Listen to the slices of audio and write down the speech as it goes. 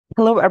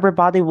Hello,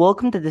 everybody.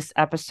 Welcome to this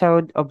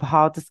episode of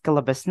How to Scale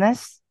a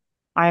Business.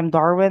 I am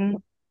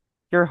Darwin,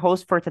 your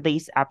host for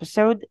today's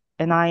episode,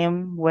 and I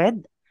am with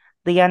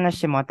Deanna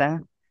Shimota.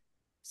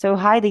 So,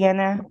 hi,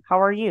 Deanna. How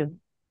are you?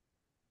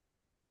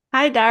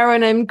 Hi,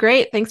 Darwin. I'm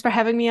great. Thanks for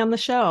having me on the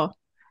show.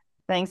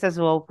 Thanks as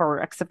well for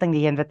accepting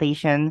the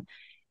invitation.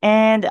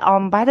 And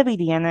by the way,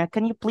 Deanna,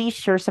 can you please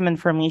share some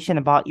information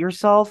about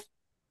yourself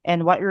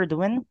and what you're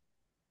doing?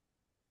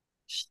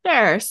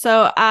 Sure.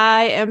 So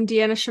I am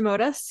Deanna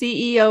Shimota,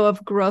 CEO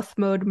of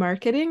GrowthMode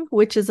Marketing,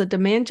 which is a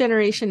demand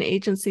generation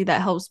agency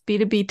that helps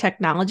B2B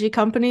technology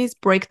companies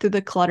break through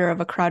the clutter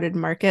of a crowded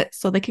market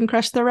so they can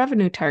crush their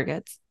revenue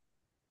targets.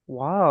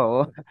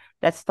 Wow,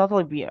 that's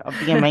totally be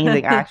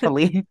amazing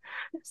actually.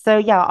 So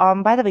yeah,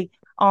 by the way,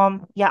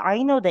 yeah,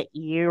 I know that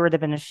you're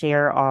gonna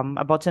share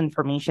about some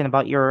information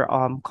about your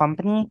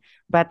company,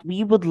 but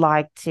we would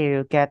like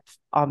to get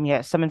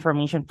yeah some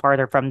information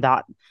further from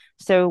that.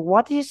 So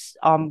what is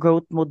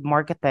growth mode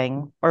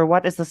marketing, or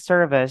what is the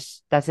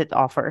service does it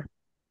offer?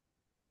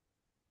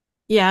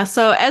 Yeah,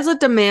 so as a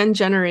demand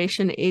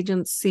generation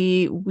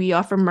agency, we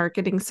offer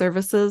marketing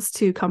services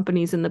to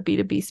companies in the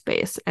B2B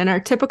space. And our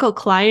typical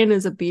client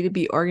is a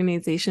B2B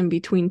organization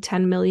between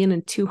 10 million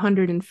and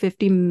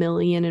 250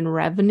 million in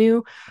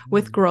revenue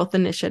with Mm. growth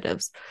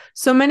initiatives.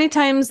 So many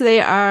times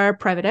they are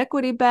private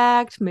equity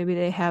backed, maybe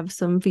they have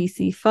some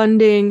VC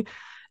funding,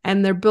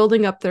 and they're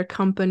building up their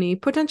company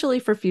potentially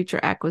for future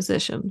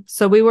acquisition.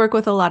 So we work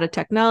with a lot of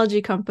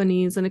technology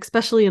companies and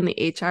especially in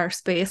the HR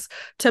space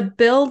to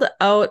build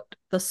out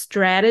the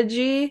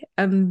strategy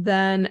and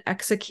then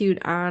execute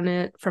on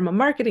it from a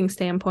marketing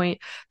standpoint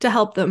to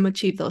help them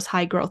achieve those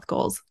high growth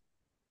goals.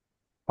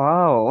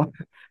 Wow.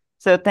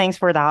 So thanks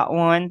for that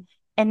one.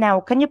 And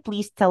now, can you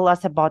please tell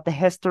us about the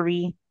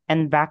history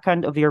and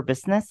background of your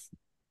business?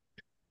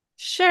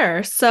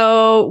 Sure.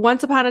 So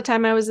once upon a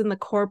time, I was in the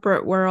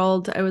corporate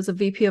world. I was a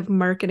VP of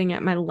marketing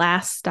at my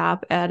last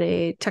stop at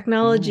a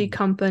technology Mm.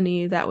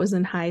 company that was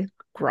in high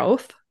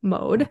growth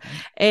mode.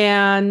 Mhm.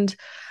 And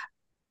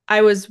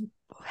I was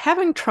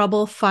having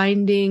trouble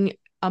finding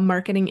a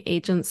marketing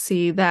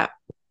agency that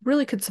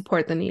really could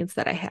support the needs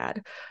that I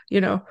had.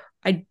 You know,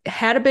 I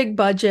had a big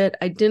budget.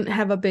 I didn't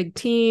have a big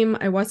team.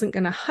 I wasn't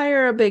going to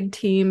hire a big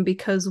team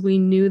because we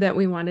knew that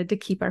we wanted to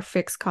keep our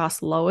fixed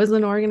costs low as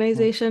an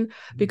organization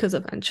because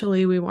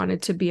eventually we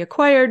wanted to be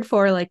acquired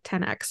for like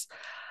 10x.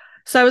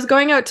 So I was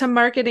going out to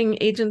marketing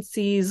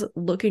agencies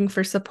looking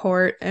for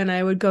support, and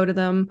I would go to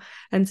them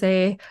and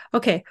say,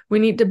 okay, we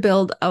need to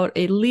build out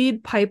a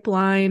lead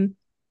pipeline,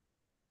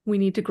 we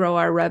need to grow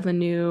our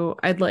revenue.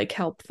 I'd like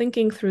help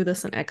thinking through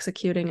this and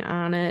executing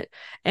on it.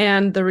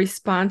 And the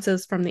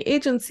responses from the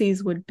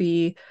agencies would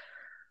be,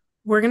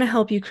 we're going to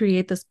help you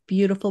create this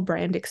beautiful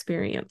brand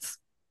experience.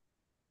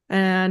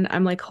 And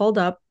I'm like, hold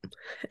up.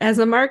 As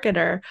a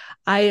marketer,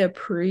 I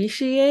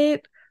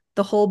appreciate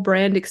the whole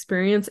brand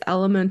experience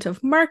element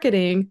of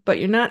marketing, but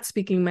you're not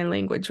speaking my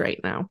language right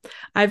now.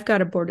 I've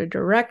got a board of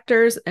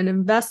directors and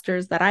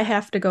investors that I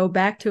have to go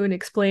back to and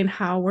explain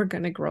how we're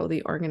going to grow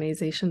the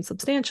organization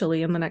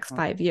substantially in the next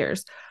 5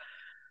 years.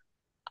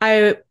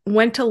 I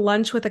went to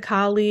lunch with a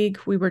colleague.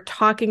 We were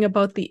talking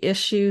about the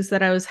issues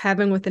that I was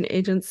having with an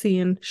agency,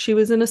 and she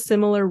was in a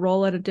similar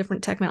role at a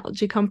different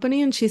technology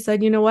company. And she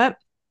said, you know what?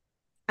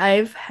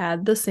 I've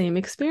had the same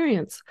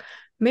experience.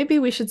 Maybe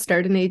we should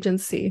start an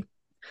agency.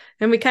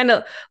 And we kind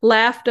of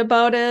laughed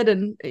about it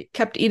and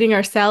kept eating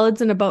our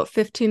salads. And about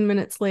 15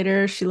 minutes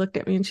later, she looked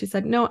at me and she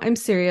said, no, I'm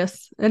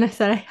serious. And I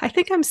said, I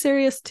think I'm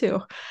serious too.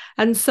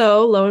 And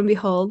so, lo and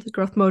behold,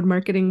 Growth Mode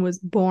Marketing was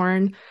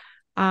born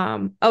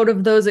out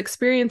of those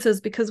experiences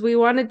because we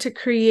wanted to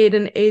create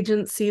an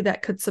agency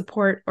that could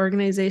support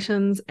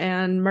organizations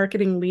and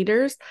marketing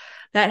leaders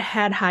that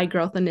had high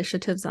growth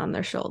initiatives on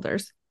their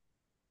shoulders.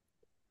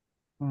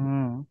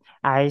 Mm,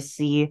 I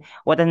see.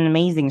 What an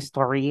amazing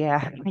story.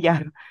 Yeah.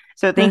 Yeah.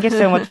 So thank you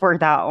so much for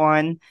that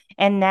one.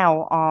 And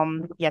now,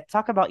 yeah,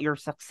 talk about your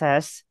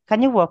success.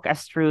 Can you walk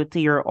us through to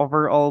your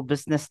overall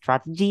business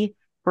strategy?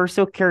 We're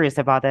so curious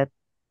about it.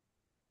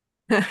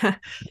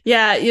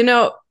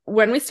 Yeah,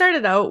 when we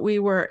started out, we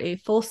were a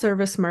full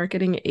service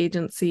marketing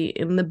agency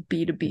in the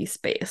B2B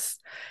space.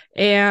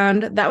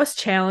 And that was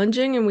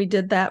challenging. And we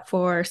did that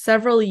for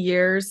several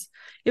years.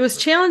 It was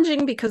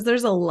challenging because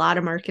there's a lot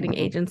of marketing Mhm.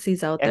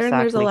 agencies out there, and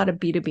there's a Exactly. lot of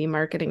B2B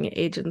marketing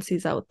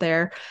agencies out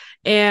there.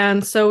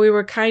 And so we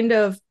were kind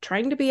of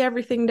trying to be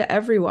everything to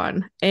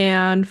everyone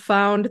and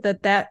found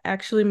that that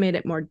actually made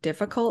it more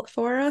difficult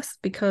for us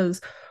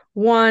because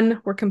one,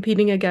 we're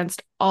competing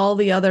against all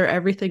the other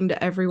everything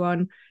to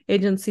everyone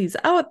agencies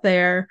out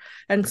there.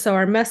 And so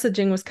our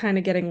messaging was kind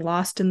of getting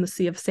lost in the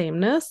sea of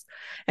sameness.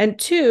 And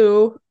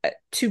two,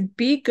 to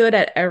be good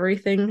at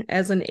everything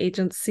as an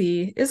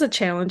agency is a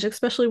challenge,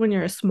 especially when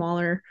you're a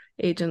smaller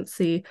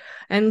agency.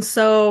 And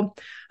so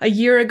a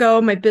year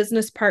ago, my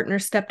business partner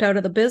stepped out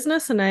of the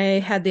business, and I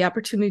had the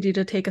opportunity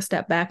to take a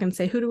step back and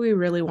say, who do we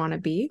really want to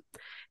be?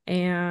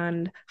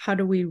 And how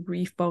do we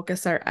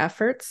refocus our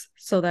efforts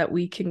so that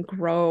we can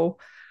grow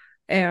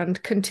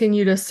and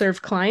continue to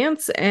serve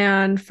clients.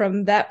 And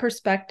from that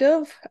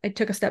perspective, I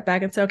took a step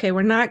back and said, okay,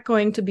 we're not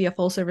going to be a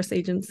full service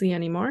agency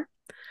anymore.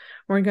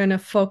 We're going to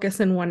focus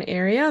in one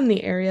area, and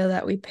the area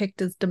that we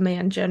picked is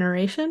demand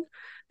generation,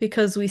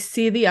 because we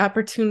see the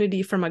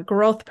opportunity from a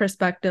growth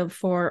perspective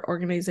for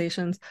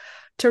organizations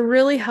to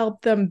really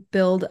help them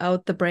build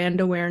out the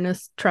brand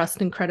awareness, trust,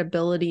 and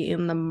credibility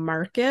in the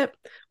market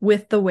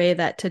with the way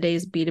that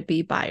today's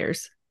B2B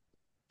buyers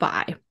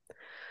buy.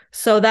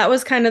 So that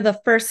was kind of the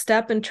first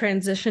step in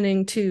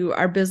transitioning to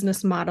our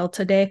business model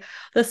today.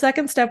 The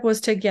second step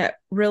was to get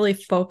really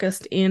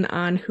focused in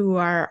on who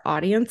our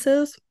audience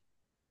is.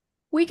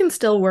 We can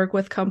still work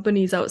with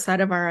companies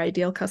outside of our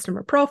ideal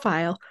customer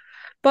profile,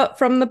 but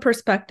from the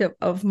perspective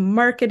of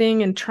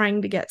marketing and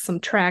trying to get some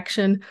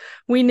traction,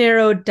 we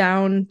narrowed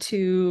down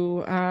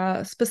to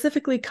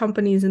specifically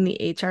companies in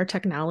the HR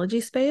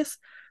technology space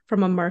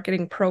from a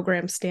marketing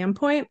program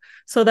standpoint,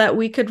 so that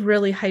we could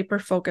really hyper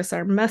focus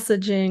our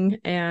messaging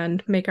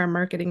and make our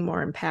marketing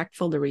more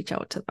impactful to reach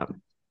out to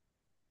them.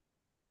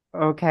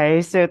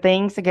 Okay, so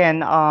thanks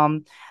again,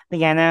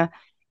 Deanna.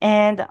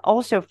 And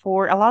also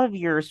for a lot of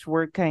years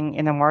working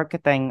in the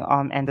marketing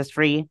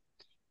industry,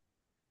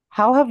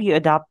 how have you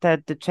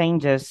adapted the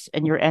changes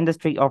in your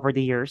industry over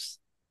the years?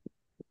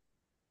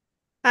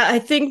 I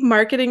think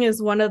marketing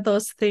is one of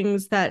those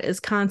things that is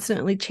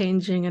constantly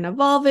changing and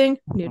evolving.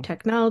 New Mhm,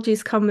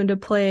 technologies come into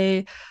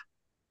play,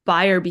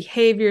 buyer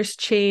behaviors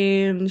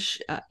change,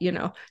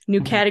 new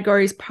mhm.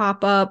 categories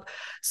pop up.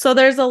 So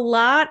there's a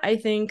lot, I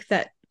think,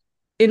 that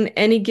in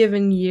any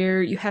given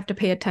year you have to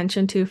pay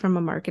attention to from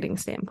a marketing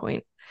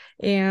standpoint.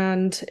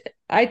 And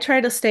I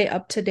try to stay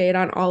up to date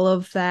on all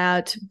of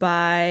that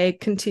by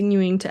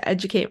continuing to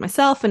educate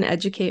myself and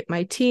educate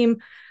my team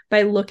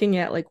by looking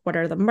at like what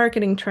are the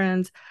marketing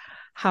trends,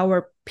 how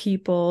are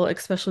people,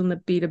 especially in the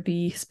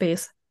B2B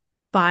space,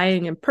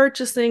 buying and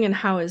purchasing, and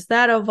how is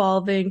that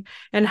evolving,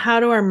 and how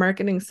do our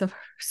marketing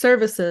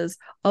services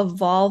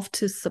evolve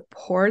to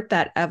support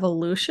that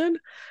evolution,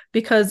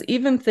 because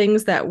even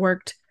things that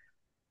worked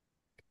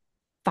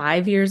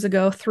 5 years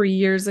ago, 3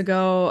 years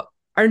ago,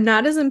 are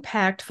not as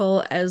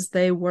impactful as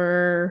they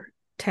were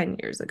 10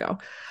 years ago.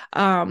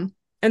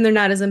 And they're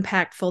not as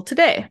impactful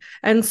today.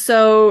 And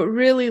so,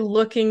 really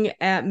looking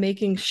at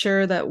making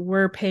sure that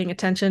we're paying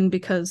attention,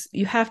 because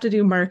you have to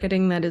do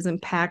marketing that is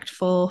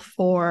impactful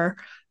for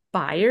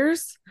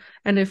buyers.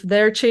 And if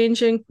they're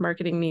changing,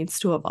 marketing needs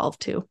to evolve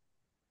too.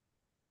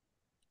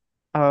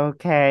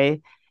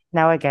 Okay,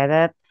 now I get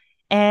it.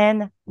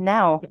 And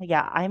now,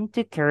 yeah, I'm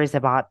too curious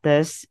about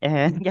this.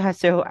 And yeah,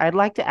 so I'd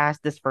like to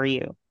ask this for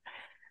you.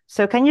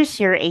 So can you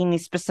share any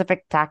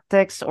specific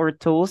tactics or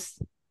tools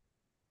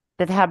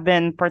that have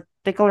been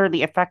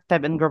particularly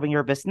effective in growing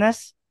your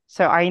business?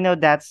 So I know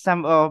that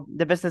some of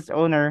the business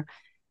owner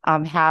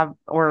have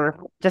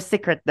or just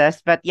secret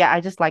this, but yeah,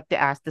 I just like to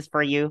ask this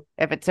for you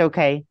if it's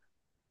okay.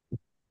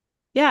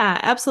 Yeah,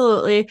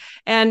 absolutely.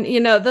 And,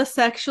 this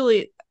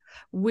actually,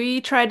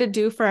 we try to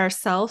do for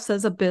ourselves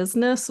as a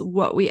business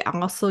what we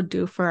also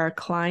do for our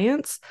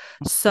clients.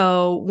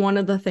 So, one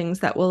of the things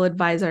that we'll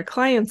advise our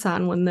clients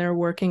on when they're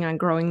working on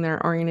growing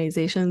their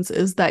organizations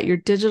is that your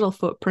digital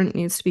footprint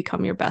needs to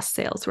become your best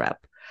sales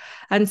rep.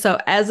 And so,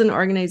 as an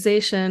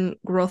organization,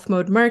 Growth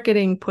Mode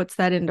Marketing puts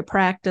that into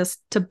practice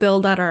to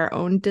build out our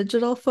own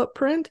digital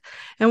footprint.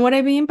 And what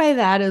I mean by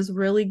that is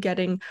really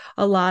getting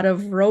a lot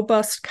of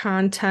robust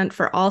content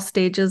for all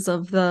stages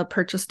of the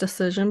purchase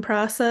decision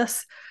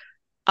process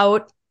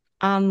out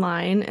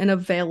online and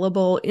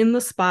available in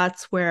the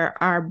spots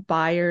where our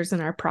buyers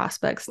and our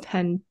prospects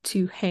tend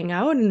to hang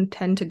out and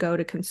tend to go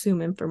to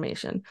consume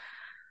information.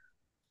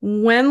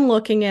 When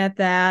looking at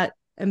that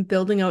and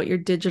building out your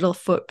digital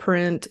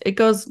footprint, it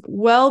goes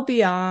well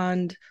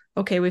beyond,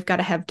 okay, we've got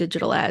to have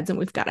digital ads and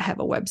we've got to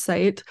have a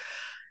website.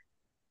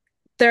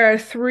 There are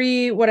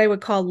three what I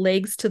would call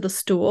legs to the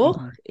stool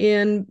Mhm.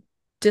 in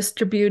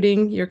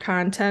distributing your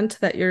content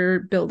that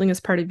you're building as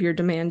part of your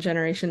demand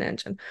generation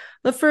engine.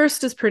 The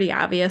first is pretty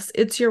obvious.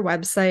 It's your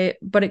website,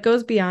 but it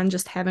goes beyond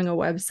just having a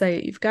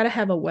website. You've got to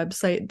have a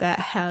website that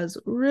has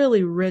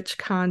really rich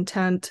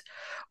content,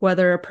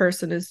 whether a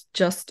person is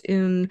just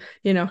in,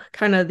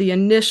 kind of the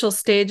initial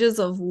stages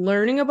of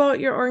learning about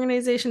your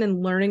organization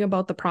and learning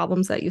about the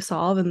problems that you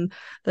solve and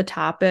the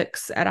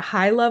topics at a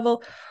high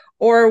level,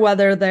 or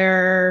whether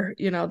they're,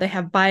 they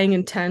have buying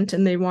intent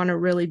and they want to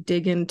really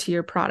dig into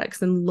your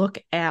products and look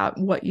at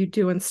what you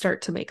do and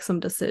start to make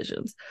some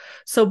decisions.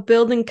 So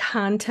building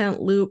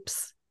content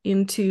loops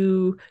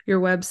into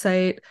your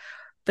website.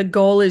 The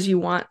goal is you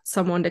want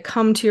someone to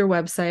come to your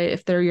website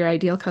if they're your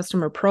ideal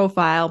customer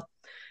profile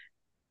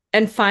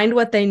and find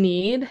what they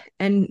need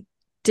and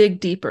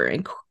dig deeper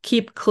and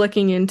keep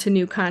clicking into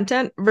new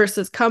content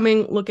versus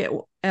coming, look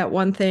at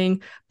one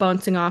thing,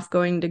 bouncing off,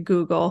 going to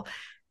Google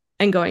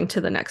and going to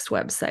the next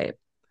website.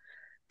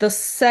 The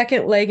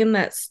second leg in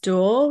that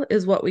stool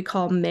is what we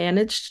call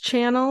managed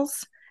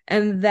channels.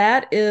 And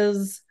that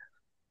is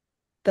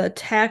the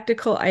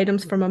tactical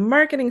items from a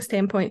marketing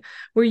standpoint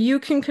where you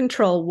can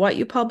control what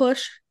you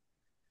publish,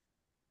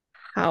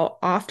 how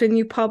often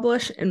you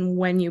publish and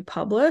when you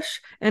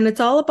publish. And it's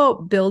all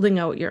about building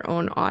out your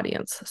own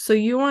audience. So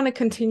you want to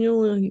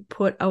continually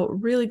put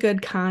out really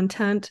good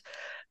content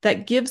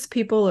that gives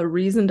people a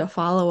reason to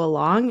follow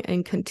along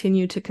and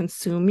continue to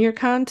consume your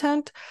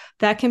content.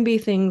 That can be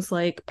things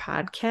like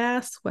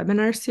podcasts,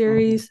 webinar Mhm.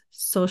 series,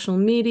 social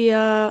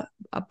media,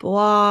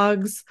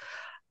 blogs,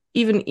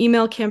 even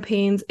email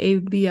campaigns,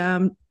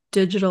 ABM,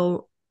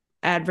 digital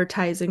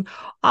advertising,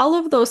 all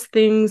of those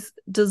things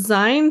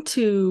designed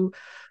to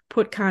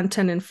put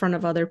content in front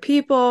of other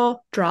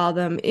people, draw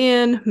them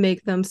in,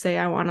 make them say,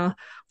 I want to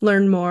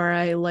learn more.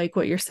 I like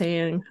what you're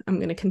saying. I'm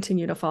going to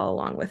continue to follow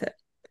along with it.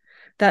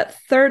 That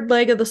third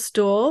leg of the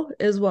stool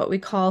is what we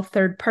call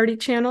third party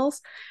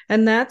channels.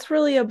 And that's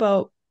really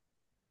about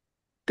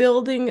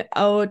building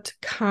out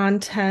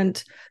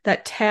content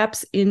that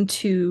taps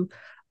into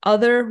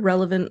other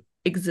relevant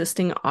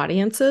existing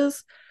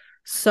audiences.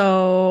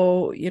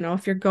 So,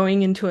 if you're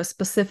going into a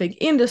specific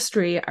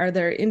industry, are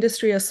there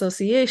industry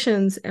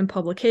associations and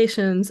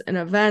publications and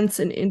events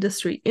and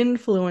industry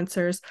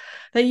influencers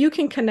that you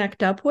can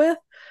connect up with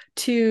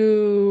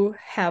to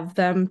have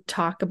them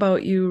talk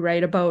about you,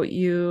 write about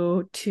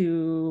you,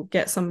 to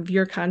get some of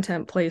your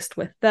content placed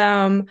with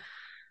them?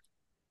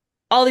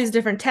 All these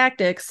different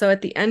tactics. So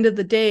at the end of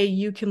the day,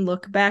 you can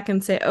look back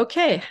and say,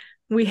 okay,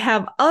 we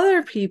have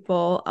other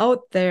people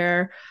out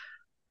there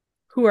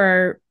who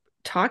are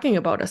talking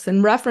about us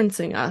and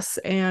referencing us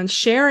and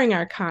sharing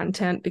our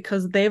content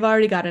because they've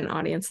already got an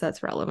audience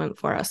that's relevant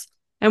for us.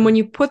 And when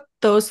you put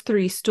those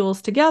three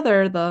stools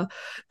together, the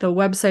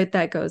website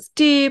that goes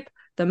deep,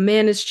 the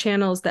managed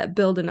channels that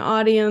build an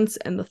audience,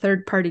 and the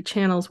third party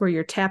channels where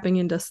you're tapping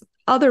into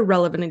other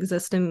relevant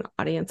existing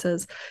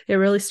audiences, it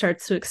really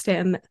starts to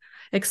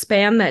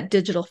expand that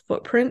digital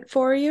footprint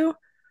for you,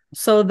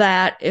 so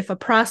that if a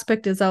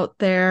prospect is out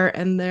there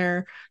and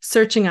they're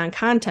searching on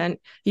content,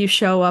 you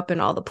show up in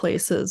all the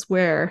places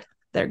where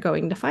they're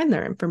going to find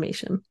their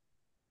information.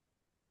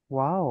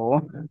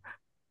 Wow.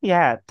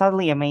 Yeah,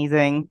 totally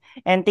amazing.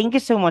 And thank you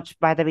so much,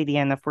 by the way,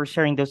 Deanna, for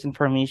sharing those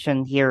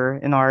information here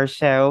in our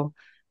show.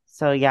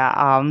 So yeah,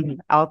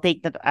 I'll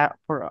take that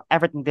for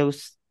everything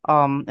those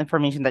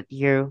information that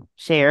you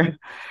share.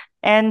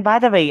 And by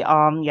the way,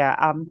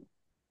 yeah,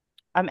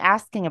 I'm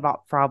asking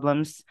about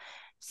problems.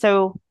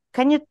 So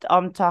can you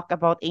talk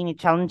about any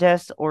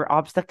challenges or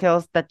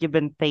obstacles that you've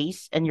been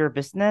faced in your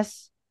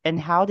business, and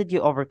how did you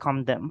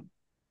overcome them?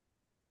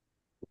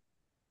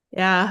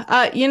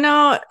 Yeah.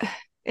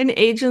 An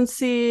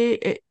agency,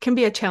 it can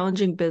be a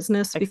challenging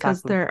business because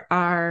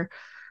Exactly.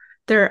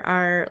 there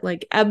are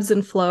like ebbs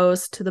and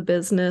flows to the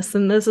business,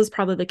 and this is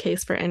probably the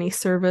case for any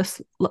service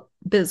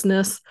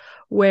business,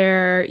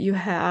 where you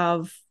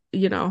have,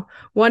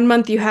 one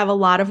month you have a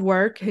lot of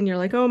work and you're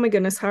like, oh my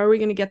goodness, how are we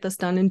going to get this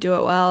done and do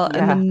it well?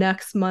 And the Yeah.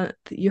 next month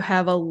you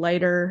have a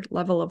lighter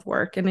level of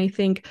work. And I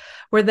think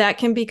where that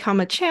can become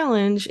a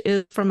challenge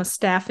is from a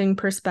staffing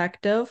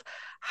perspective.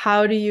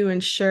 How do you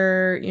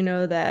ensure,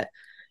 that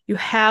you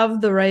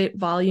have the right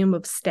volume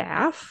of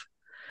staff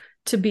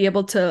to be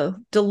able to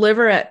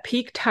deliver at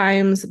peak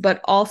times, but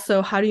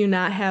also how do you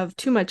not have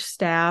too much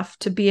staff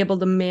to be able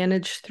to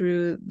manage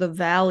through the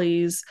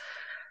valleys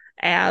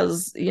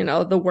as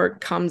the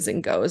work comes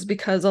and goes?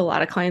 Because a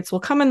lot of clients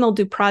will come and they'll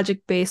do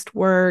project-based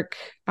work.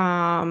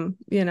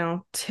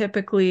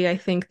 Typically I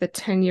think the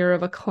tenure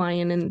of a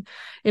client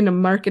in a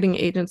marketing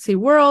agency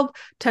world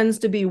tends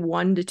to be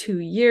 1 to 2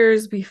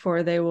 years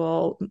before they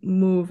will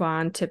move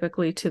on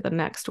typically to the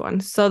next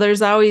one. So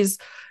there's always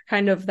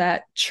kind of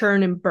that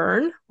churn and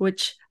burn,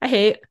 which I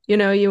hate.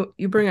 You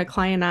bring a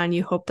client on,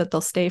 you hope that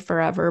they'll stay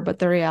forever, but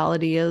the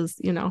reality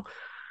is,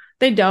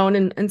 they don't,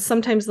 and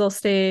sometimes they'll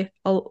stay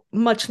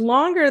much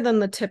longer than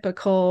the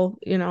typical.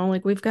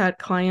 Like we've got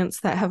clients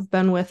that have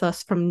been with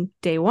us from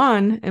day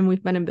one and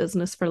we've been in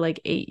business for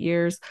like 8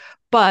 years,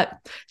 but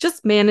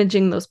just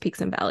managing those peaks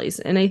and valleys.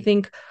 And I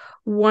think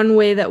one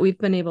way that we've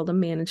been able to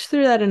manage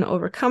through that and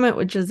overcome it,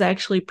 which is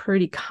actually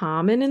pretty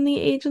common in the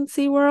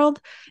agency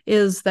world,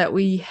 is that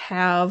we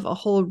have a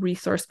whole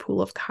resource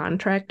pool of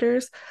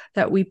contractors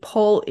that we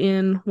pull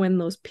in when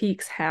those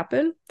peaks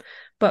happen.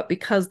 But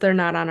because they're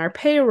not on our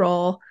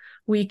payroll,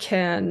 we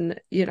can,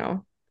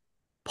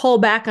 pull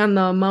back on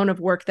the amount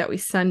of work that we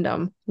send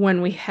them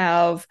when we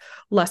have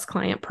less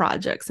client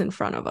projects in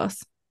front of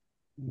us.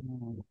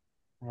 Mhm.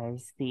 I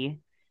see.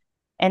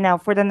 And now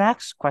for the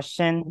next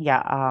question,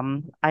 yeah,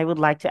 I would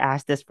like to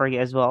ask this for you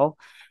as well.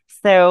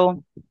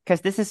 So,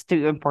 because this is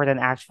too important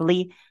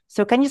actually.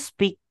 So, can you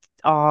speak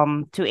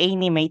to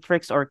any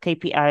matrix or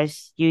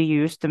KPIs you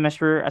use to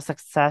measure a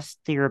success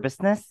to your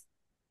business?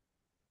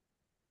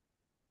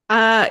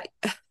 Uh,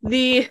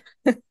 the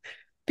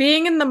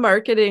Being in the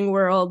marketing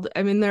world,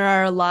 I mean, there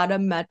are a lot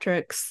of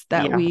metrics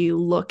that Yeah. we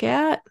look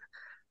at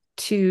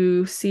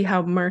to see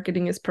how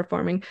marketing is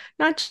performing,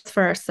 not just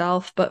for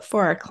ourselves, but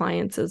for our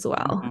clients as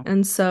well. Mm-hmm.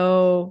 And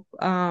so,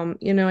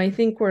 I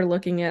think we're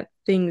looking at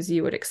things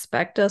you would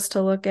expect us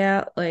to look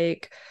at,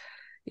 like,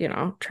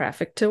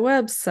 traffic to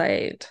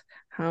website,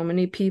 how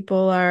many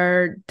people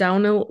are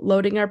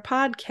downloading our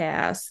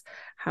podcasts,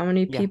 How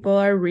many Yeah. people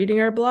are reading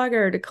our blog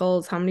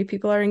articles? How many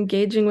people are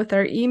engaging with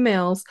our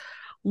emails?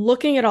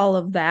 Looking at all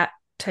of that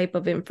type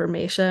of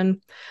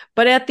information.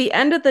 But at the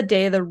end of the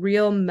day, the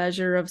real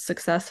measure of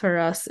success for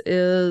us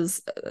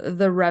is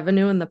the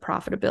revenue and the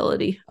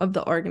profitability of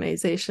the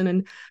organization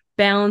and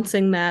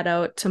balancing that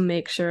out to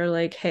make sure,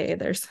 like, hey,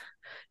 there's,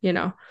 you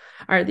know,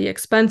 are the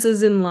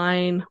expenses in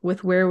line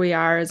with where we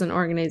are as an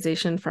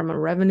organization from a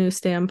revenue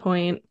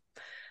standpoint?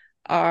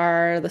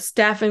 Are the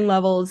staffing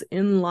levels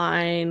in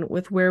line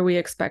with where we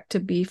expect to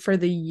be for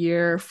the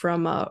year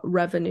from a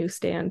revenue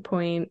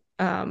standpoint,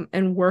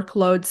 and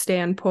workload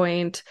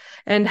standpoint?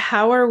 And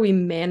how are we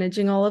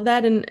managing all of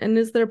that? And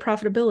is there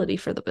profitability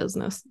for the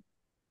business?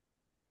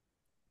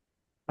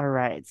 All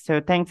right. So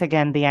thanks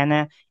again,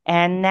 Deanna.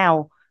 And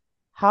now,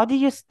 how do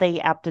you stay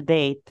up to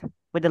date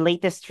with the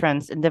latest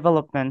trends and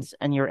developments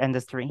in your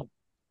industry?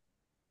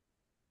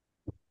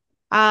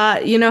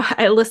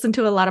 I listen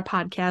to a lot of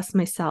podcasts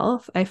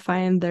myself. I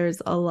find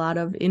there's a lot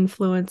of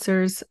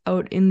influencers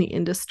out in the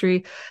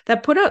industry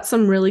that put out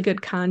some really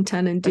good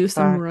content and do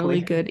some really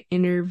Exactly. good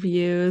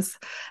interviews.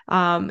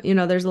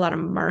 There's a lot of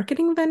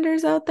marketing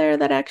vendors out there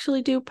that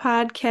actually do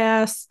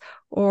podcasts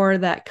or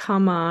that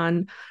come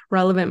on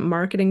relevant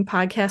marketing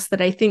podcasts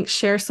that I think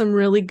share some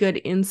really good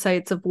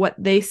insights of what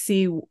they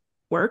see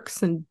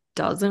works and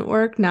doesn't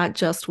work, not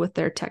just with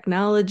their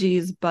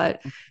technologies,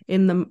 but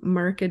in the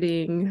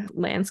marketing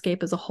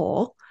landscape as a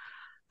whole.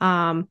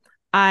 Um,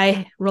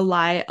 I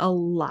rely a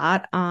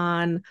lot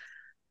on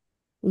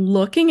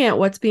looking at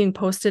what's being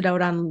posted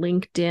out on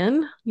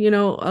LinkedIn.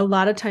 A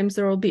lot of times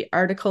there will be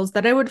articles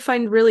that I would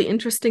find really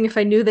interesting if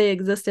I knew they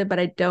existed, but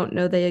I don't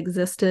know they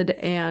existed.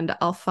 And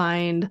I'll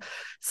find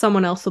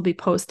someone else will be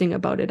posting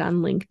about it on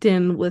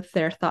LinkedIn with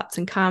their thoughts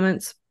and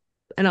comments.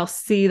 And I'll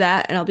see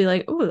that and I'll be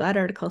like, oh, that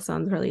article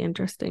sounds really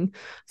interesting.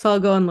 So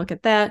I'll go and look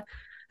at that.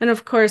 And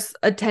of course,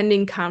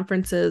 attending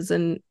conferences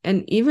and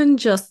even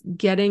just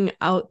getting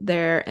out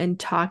there and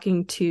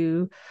talking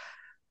to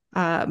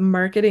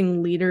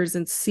marketing leaders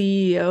and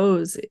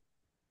CEOs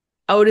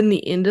out in the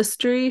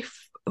industry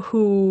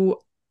who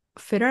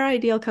fit our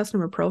ideal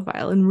customer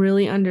profile and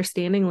really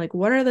understanding like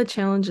what are the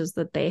challenges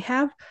that they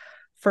have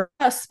for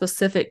us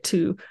specific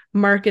to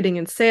marketing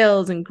and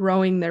sales and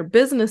growing their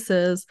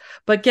businesses,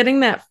 but getting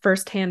that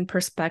firsthand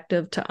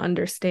perspective to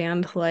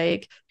understand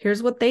like,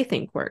 here's what they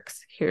think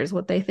works, here's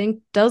what they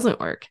think doesn't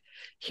work,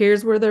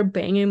 here's where they're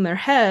banging their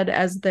head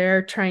as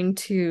they're trying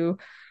to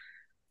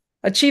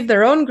achieve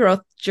their own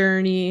growth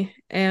journey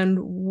and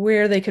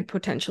where they could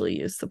potentially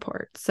use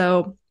support.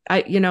 So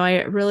I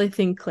really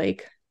think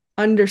like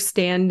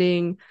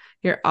understanding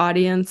your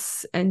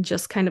audience and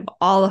just kind of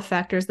all the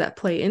factors that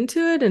play into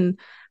it and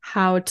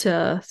how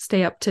to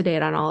stay up to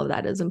date on all of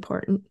that is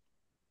important.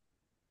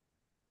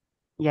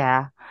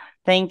 Yeah.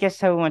 Thank you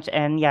so much.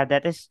 And yeah,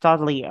 that is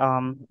totally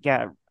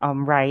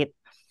right.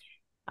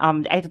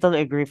 I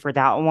totally agree for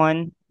that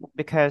one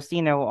because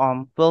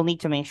we'll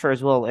need to make sure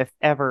as well if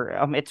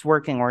ever it's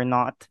working or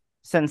not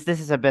since this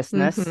is a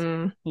business.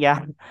 Mm-hmm.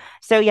 Yeah.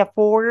 So yeah,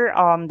 for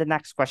the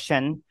next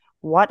question,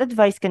 what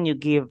advice can you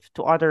give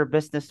to other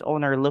business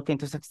owner looking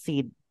to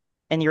succeed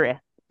in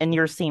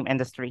your same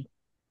industry?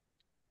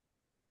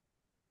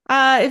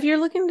 If you're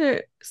looking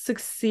to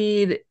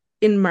succeed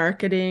in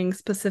marketing,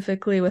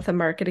 specifically with a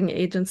marketing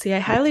agency, I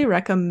highly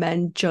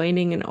recommend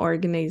joining an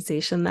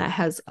organization that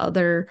has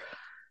other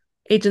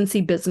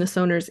agency business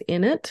owners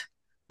in it.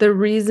 The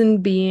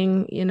reason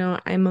being,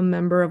 I'm a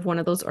member of one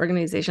of those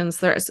organizations.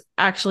 There's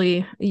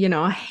actually,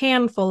 a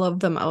handful of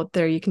them out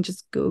there. You can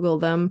just Google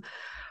them.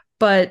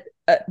 But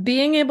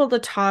being able to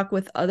talk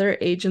with other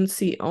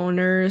agency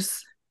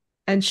owners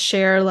and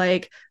share,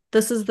 like,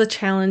 this is the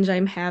challenge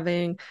I'm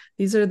having.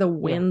 These are the Yeah.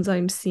 wins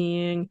I'm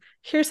seeing.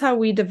 Here's how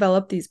we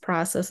develop these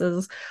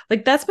processes.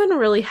 Like, that's been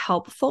really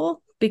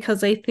helpful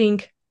because I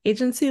think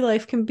agency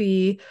life can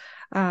be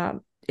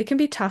it can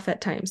be tough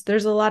at times.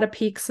 There's a lot of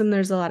peaks and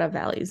there's a lot of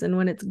valleys. And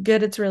when it's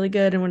good, it's really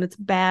good. And when it's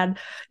bad,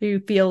 you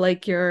feel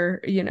like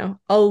you're,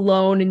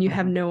 alone and you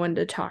have Mhm. no one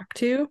to talk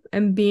to.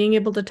 And being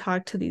able to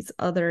talk to these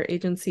other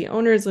agency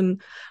owners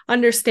and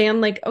understand,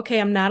 like, okay,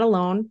 I'm not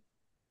alone.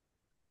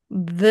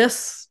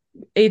 This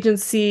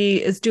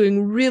agency is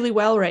doing really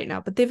well right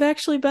now, but they've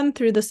actually been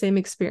through the same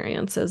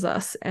experience as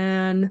us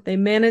and they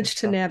managed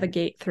to Exactly.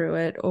 navigate through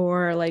it.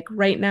 Or like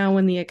right now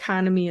when the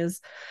economy is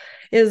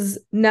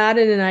not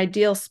in an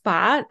ideal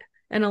spot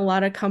and a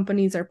lot of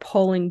companies are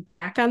pulling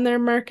back on their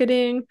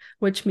marketing,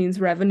 which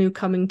means revenue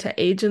coming to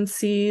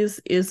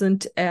agencies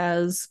isn't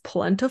as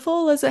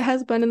plentiful as it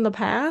has been in the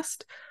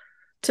past.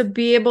 To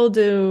be able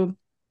to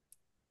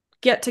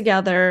get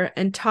together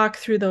and talk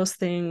through those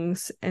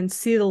things and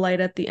see the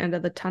light at the end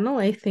of the tunnel,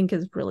 I think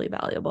is really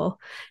valuable.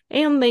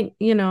 And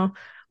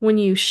when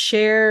you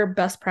share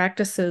best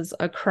practices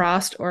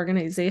across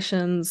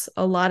organizations,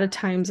 a lot of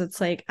times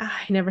it's like,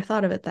 I never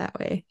thought of it that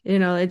way.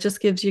 It just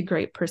gives you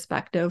great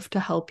perspective to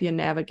help you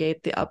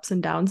navigate the ups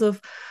and downs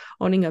of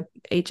owning a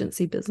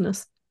agency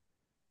business.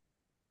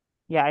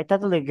 Yeah, I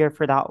totally agree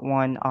for that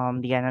one,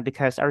 Deanna,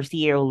 because our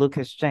CEO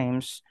Lucas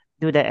James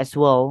do that as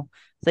well.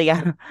 So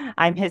yeah,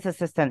 I'm his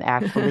assistant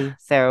actually.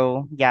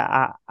 So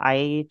yeah,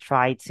 I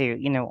try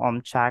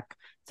to, check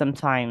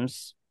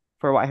sometimes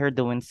for what you're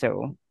doing.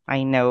 So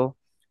I know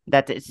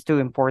that it's too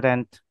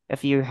important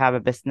if you have a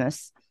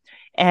business.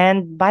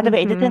 And by the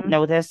way, I didn't Mm-hmm.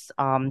 notice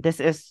this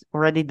is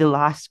already the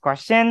last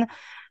question.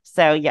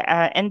 So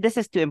yeah, and this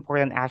is too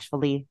important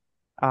actually.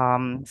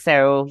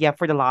 So yeah,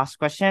 for the last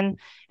question,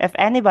 if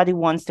anybody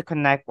wants to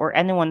connect or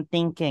anyone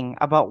thinking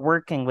about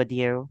working with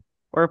you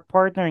or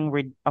partnering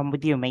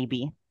with you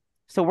maybe.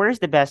 So where's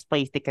the best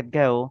place they could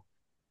go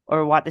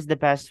or what is the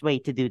best way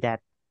to do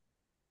that?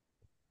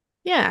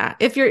 Yeah,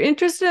 if you're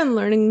interested in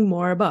learning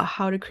more about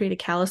how to create a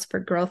callus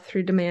for growth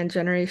through demand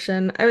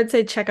generation, I would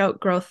say check out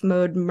Growth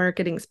Mode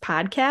Marketing's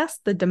podcast,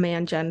 The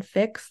Demand Gen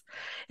Fix.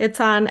 It's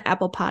on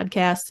Apple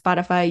Podcasts,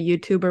 Spotify,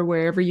 YouTube, or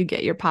wherever you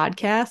get your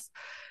podcasts.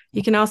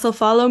 You can also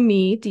follow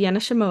me, Deanna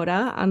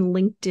Shimota, on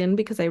LinkedIn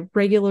because I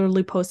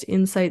regularly post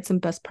insights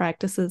and best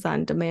practices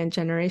on demand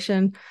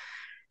generation.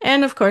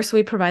 And of course,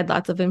 we provide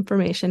lots of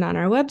information on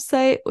our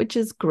website, which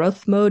is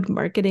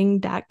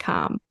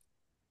growthmodemarketing.com.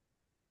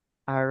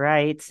 All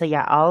right. So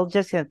yeah, I'll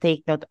just gonna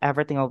take note of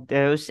everything of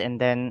those and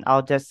then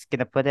I'll just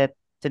gonna put it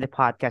to the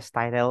podcast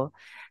title.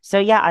 So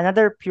yeah,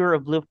 another pure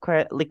of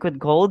liquid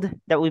gold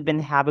that we've been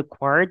have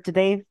acquired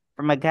today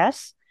from a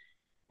guest.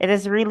 It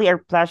is really our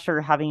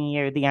pleasure having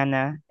you,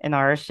 Deanna, in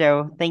our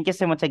show. Thank you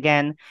so much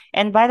again.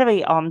 And by the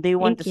way, do you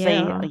want to Thank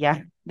say you. yeah,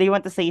 do you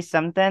want to say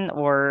something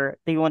or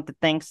do you want to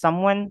thank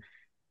someone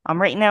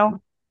right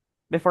now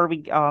before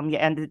we you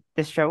end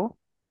this show?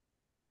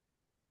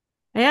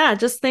 Yeah,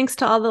 just thanks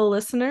to all the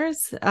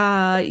listeners.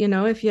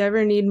 If you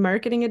ever need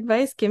marketing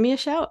advice, give me a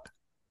shout.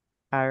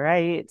 All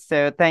right.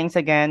 So thanks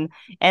again.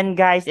 And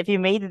guys, if you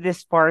made it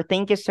this far,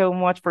 thank you so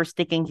much for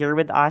sticking here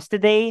with us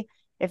today.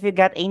 If you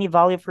got any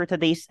value for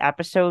today's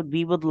episode,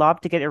 we would love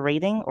to get a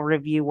rating or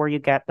review where you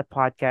get the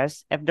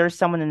podcast. If there's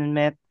someone in the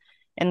mid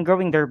and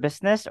growing their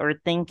business or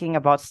thinking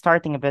about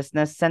starting a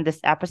business, send this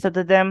episode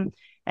to them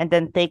and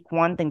then take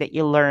one thing that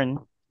you learn,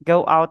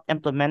 go out,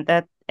 implement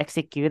it,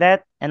 execute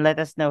it, and let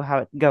us know how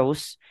it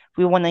goes.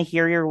 We want to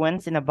hear your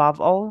wins and above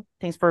all,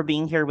 thanks for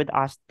being here with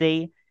us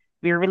today.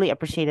 We really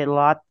appreciate it a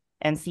lot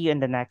and see you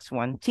in the next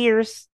one. Cheers.